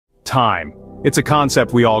time. It's a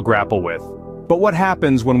concept we all grapple with. But what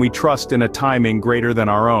happens when we trust in a timing greater than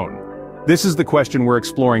our own? This is the question we're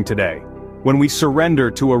exploring today. When we surrender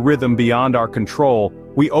to a rhythm beyond our control,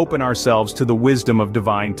 we open ourselves to the wisdom of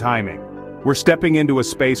divine timing. We're stepping into a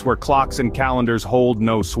space where clocks and calendars hold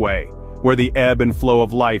no sway, where the ebb and flow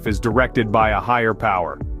of life is directed by a higher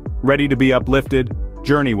power. Ready to be uplifted?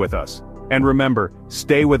 Journey with us. And remember,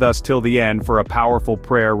 stay with us till the end for a powerful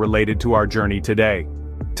prayer related to our journey today.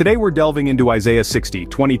 Today we're delving into Isaiah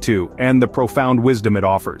 60:22 and the profound wisdom it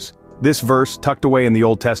offers. This verse, tucked away in the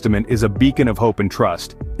Old Testament, is a beacon of hope and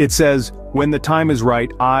trust. It says, "When the time is right,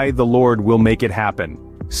 I, the Lord, will make it happen."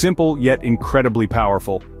 Simple yet incredibly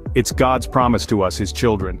powerful. It's God's promise to us, His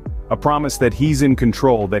children. A promise that He's in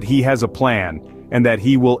control, that He has a plan, and that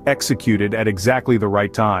He will execute it at exactly the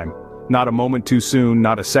right time. Not a moment too soon,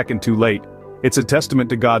 not a second too late. It's a testament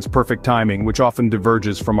to God's perfect timing, which often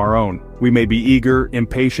diverges from our own. We may be eager,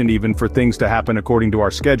 impatient even for things to happen according to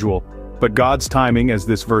our schedule, but God's timing, as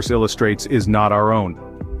this verse illustrates, is not our own.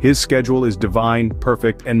 His schedule is divine,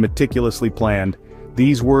 perfect, and meticulously planned.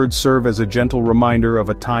 These words serve as a gentle reminder of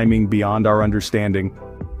a timing beyond our understanding.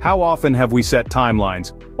 How often have we set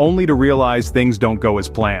timelines, only to realize things don't go as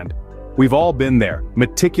planned? We've all been there,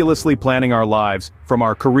 meticulously planning our lives, from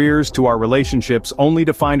our careers to our relationships, only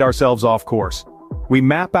to find ourselves off course. We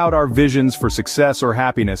map out our visions for success or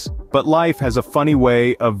happiness, but life has a funny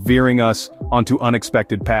way of veering us onto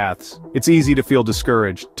unexpected paths. It's easy to feel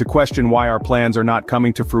discouraged, to question why our plans are not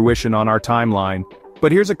coming to fruition on our timeline.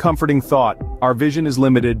 But here's a comforting thought: our vision is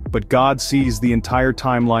limited, but God sees the entire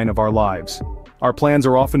timeline of our lives. Our plans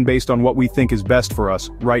are often based on what we think is best for us,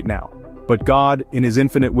 right now. But God, in His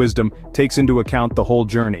infinite wisdom, takes into account the whole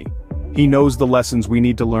journey. He knows the lessons we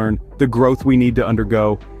need to learn, the growth we need to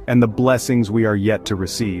undergo, and the blessings we are yet to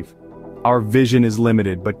receive. Our vision is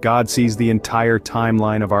limited, but God sees the entire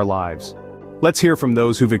timeline of our lives. Let's hear from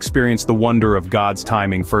those who've experienced the wonder of God's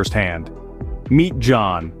timing firsthand. Meet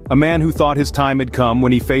John, a man who thought his time had come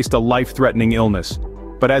when he faced a life-threatening illness.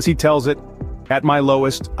 But as he tells it, "At my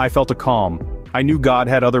lowest, I felt a calm. I knew God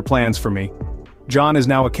had other plans for me." John is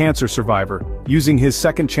now a cancer survivor, using his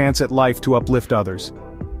second chance at life to uplift others.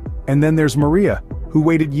 And then there's Maria, who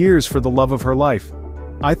waited years for the love of her life.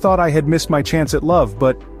 "I thought I had missed my chance at love,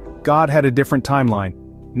 but God had a different timeline.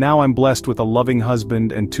 Now I'm blessed with a loving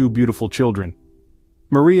husband and 2 beautiful children."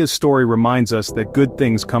 Maria's story reminds us that good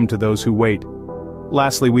things come to those who wait.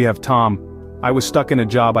 Lastly, we have Tom. "I was stuck in a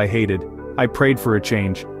job I hated. I prayed for a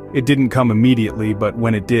change. It didn't come immediately, but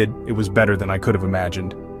when it did, it was better than I could have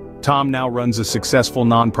imagined." Tom now runs a successful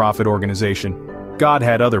nonprofit organization. God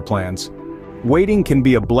had other plans. Waiting can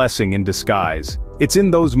be a blessing in disguise. It's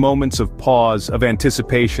in those moments of pause, of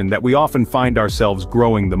anticipation, that we often find ourselves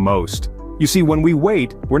growing the most. You see, when we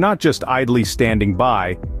wait, we're not just idly standing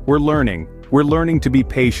by, we're learning. We're learning to be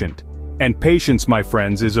patient. And patience, my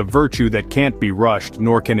friends, is a virtue that can't be rushed,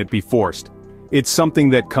 nor can it be forced. It's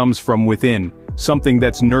something that comes from within, something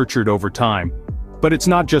that's nurtured over time. But it's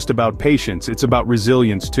not just about patience, it's about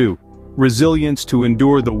resilience too. Resilience to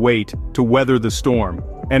endure the wait, to weather the storm.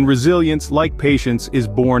 And resilience, like patience, is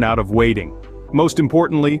born out of waiting. Most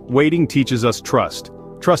importantly, waiting teaches us trust.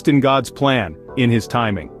 Trust in God's plan, in His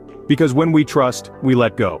timing. Because when we trust, we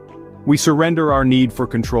let go. We surrender our need for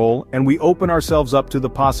control, and we open ourselves up to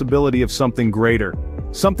the possibility of something greater.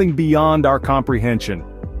 Something beyond our comprehension.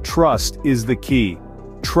 Trust is the key.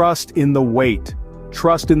 Trust in the wait.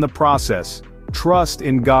 Trust in the process. Trust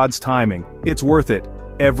in God's timing. It's worth it,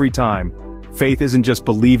 every time. Faith isn't just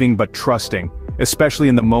believing but trusting, especially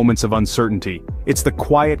in the moments of uncertainty. It's the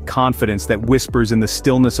quiet confidence that whispers in the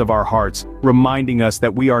stillness of our hearts, reminding us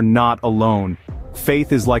that we are not alone.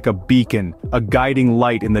 Faith is like a beacon, a guiding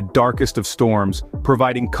light in the darkest of storms,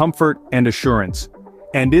 providing comfort and assurance.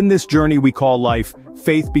 And in this journey we call life,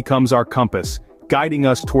 faith becomes our compass, guiding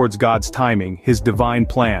us towards God's timing, His divine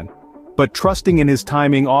plan. But trusting in His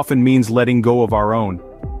timing often means letting go of our own.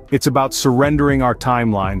 It's about surrendering our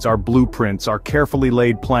timelines, our blueprints, our carefully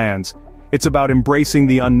laid plans. It's about embracing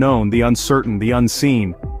the unknown, the uncertain, the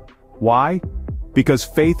unseen. Why? Because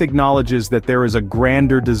faith acknowledges that there is a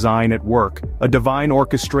grander design at work, a divine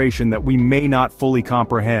orchestration that we may not fully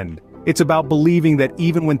comprehend. It's about believing that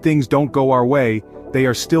even when things don't go our way, they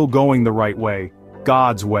are still going the right way,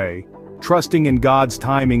 God's way. Trusting in God's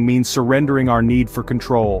timing means surrendering our need for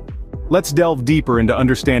control. Let's delve deeper into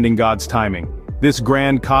understanding God's timing, this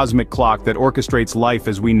grand cosmic clock that orchestrates life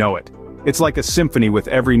as we know it. It's like a symphony with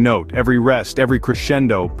every note, every rest, every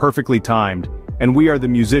crescendo, perfectly timed, and we are the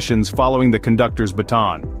musicians following the conductor's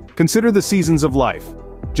baton. Consider the seasons of life.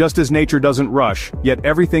 Just as nature doesn't rush, yet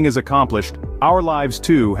everything is accomplished, our lives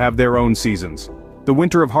too have their own seasons. The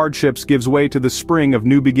winter of hardships gives way to the spring of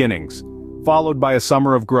new beginnings, followed by a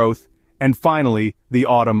summer of growth, and finally, the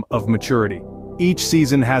autumn of maturity. Each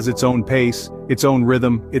season has its own pace, its own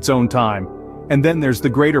rhythm, its own time. And then there's the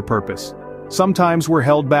greater purpose. Sometimes we're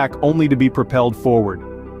held back only to be propelled forward.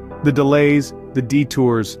 The delays, the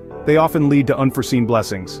detours, they often lead to unforeseen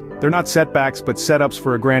blessings. They're not setbacks but setups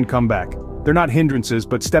for a grand comeback. They're not hindrances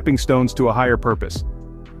but stepping stones to a higher purpose.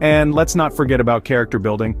 And let's not forget about character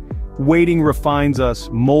building. Waiting refines us,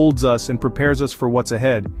 molds us, and prepares us for what's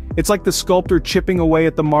ahead. It's like the sculptor chipping away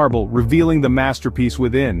at the marble, revealing the masterpiece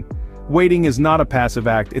within. Waiting is not a passive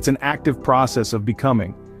act, it's an active process of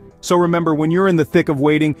becoming. So remember, when you're in the thick of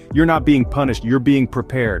waiting, you're not being punished, you're being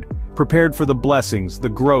prepared. Prepared for the blessings, the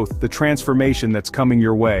growth, the transformation that's coming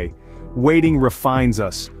your way. Waiting refines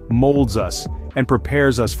us, molds us, and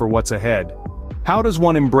prepares us for what's ahead. How does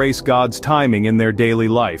one embrace God's timing in their daily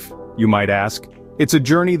life, you might ask? It's a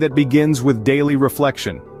journey that begins with daily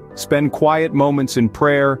reflection. Spend quiet moments in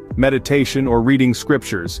prayer, meditation, or reading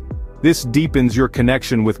scriptures. This deepens your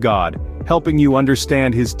connection with God, helping you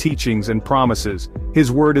understand His teachings and promises.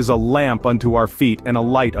 His word is a lamp unto our feet and a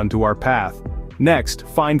light unto our path. Next,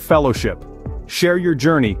 find fellowship. Share your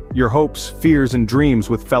journey, your hopes, fears, and dreams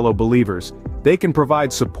with fellow believers. They can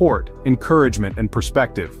provide support, encouragement, and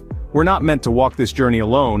perspective. We're not meant to walk this journey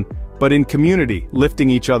alone, but in community, lifting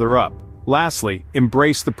each other up. Lastly,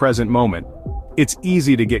 embrace the present moment. It's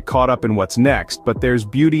easy to get caught up in what's next, but there's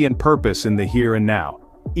beauty and purpose in the here and now.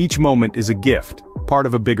 Each moment is a gift, part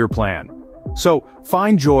of a bigger plan. So,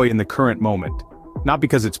 find joy in the current moment. Not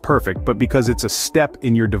because it's perfect, but because it's a step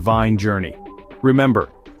in your divine journey. Remember,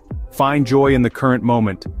 find joy in the current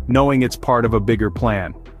moment, knowing it's part of a bigger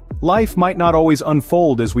plan. Life might not always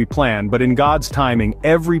unfold as we plan, but in God's timing,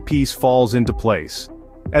 every piece falls into place.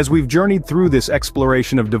 As we've journeyed through this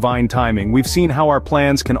exploration of divine timing, we've seen how our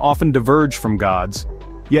plans can often diverge from God's.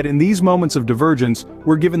 Yet in these moments of divergence,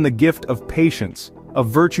 we're given the gift of patience, a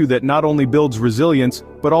virtue that not only builds resilience,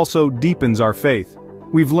 but also deepens our faith.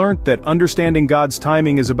 We've learned that understanding God's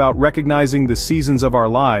timing is about recognizing the seasons of our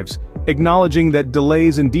lives, acknowledging that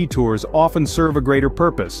delays and detours often serve a greater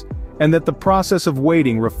purpose, and that the process of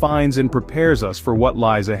waiting refines and prepares us for what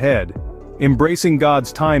lies ahead. Embracing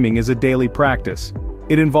God's timing is a daily practice.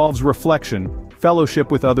 It involves reflection,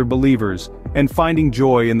 fellowship with other believers, and finding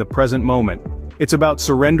joy in the present moment. It's about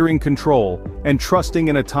surrendering control and trusting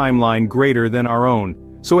in a timeline greater than our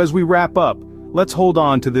own. So as we wrap up, let's hold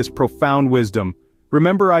on to this profound wisdom.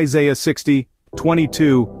 Remember Isaiah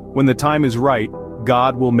 60:22, when the time is right,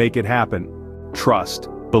 God will make it happen. Trust,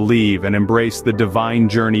 believe, and embrace the divine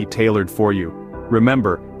journey tailored for you.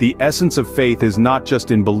 Remember, the essence of faith is not just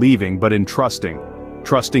in believing but in trusting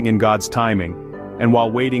in God's timing. And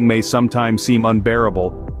while waiting may sometimes seem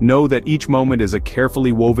unbearable, know that each moment is a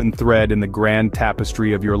carefully woven thread in the grand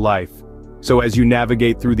tapestry of your life. So as you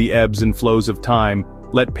navigate through the ebbs and flows of time,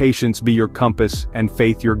 let patience be your compass and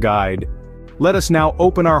faith your guide. Let us now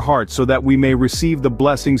open our hearts so that we may receive the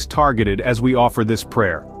blessings targeted as we offer this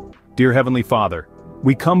prayer. Dear Heavenly Father,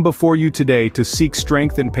 we come before you today to seek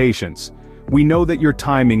strength and patience. We know that your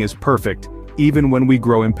timing is perfect, even when we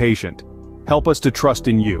grow impatient. Help us to trust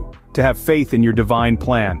in you, to have faith in your divine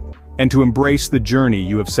plan, and to embrace the journey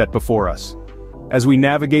you have set before us. As we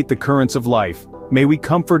navigate the currents of life, may we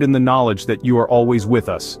comfort in the knowledge that you are always with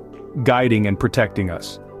us, guiding and protecting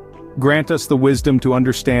us. Grant us the wisdom to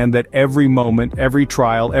understand that every moment, every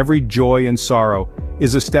trial, every joy and sorrow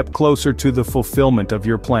is a step closer to the fulfillment of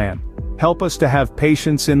your plan. Help us to have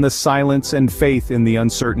patience in the silence and faith in the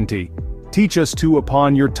uncertainty. Teach us to,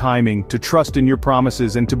 upon your timing, to trust in your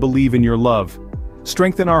promises and to believe in your love.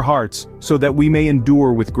 Strengthen our hearts so that we may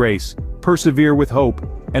endure with grace, persevere with hope,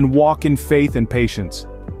 and walk in faith and patience.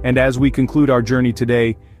 And as we conclude our journey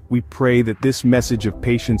today, we pray that this message of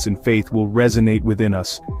patience and faith will resonate within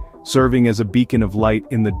us, serving as a beacon of light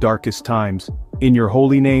in the darkest times. In your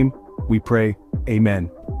holy name, we pray, Amen.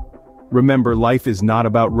 Remember, life is not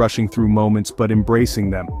about rushing through moments but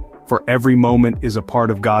embracing them, for every moment is a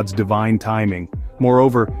part of God's divine timing.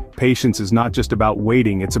 Moreover, patience is not just about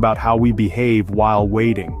waiting, it's about how we behave while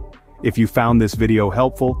waiting. If you found this video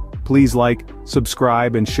helpful, please like,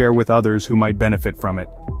 subscribe, and share with others who might benefit from it.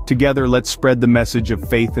 Together, let's spread the message of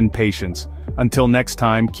faith and patience. Until next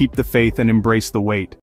time, keep the faith and embrace the wait.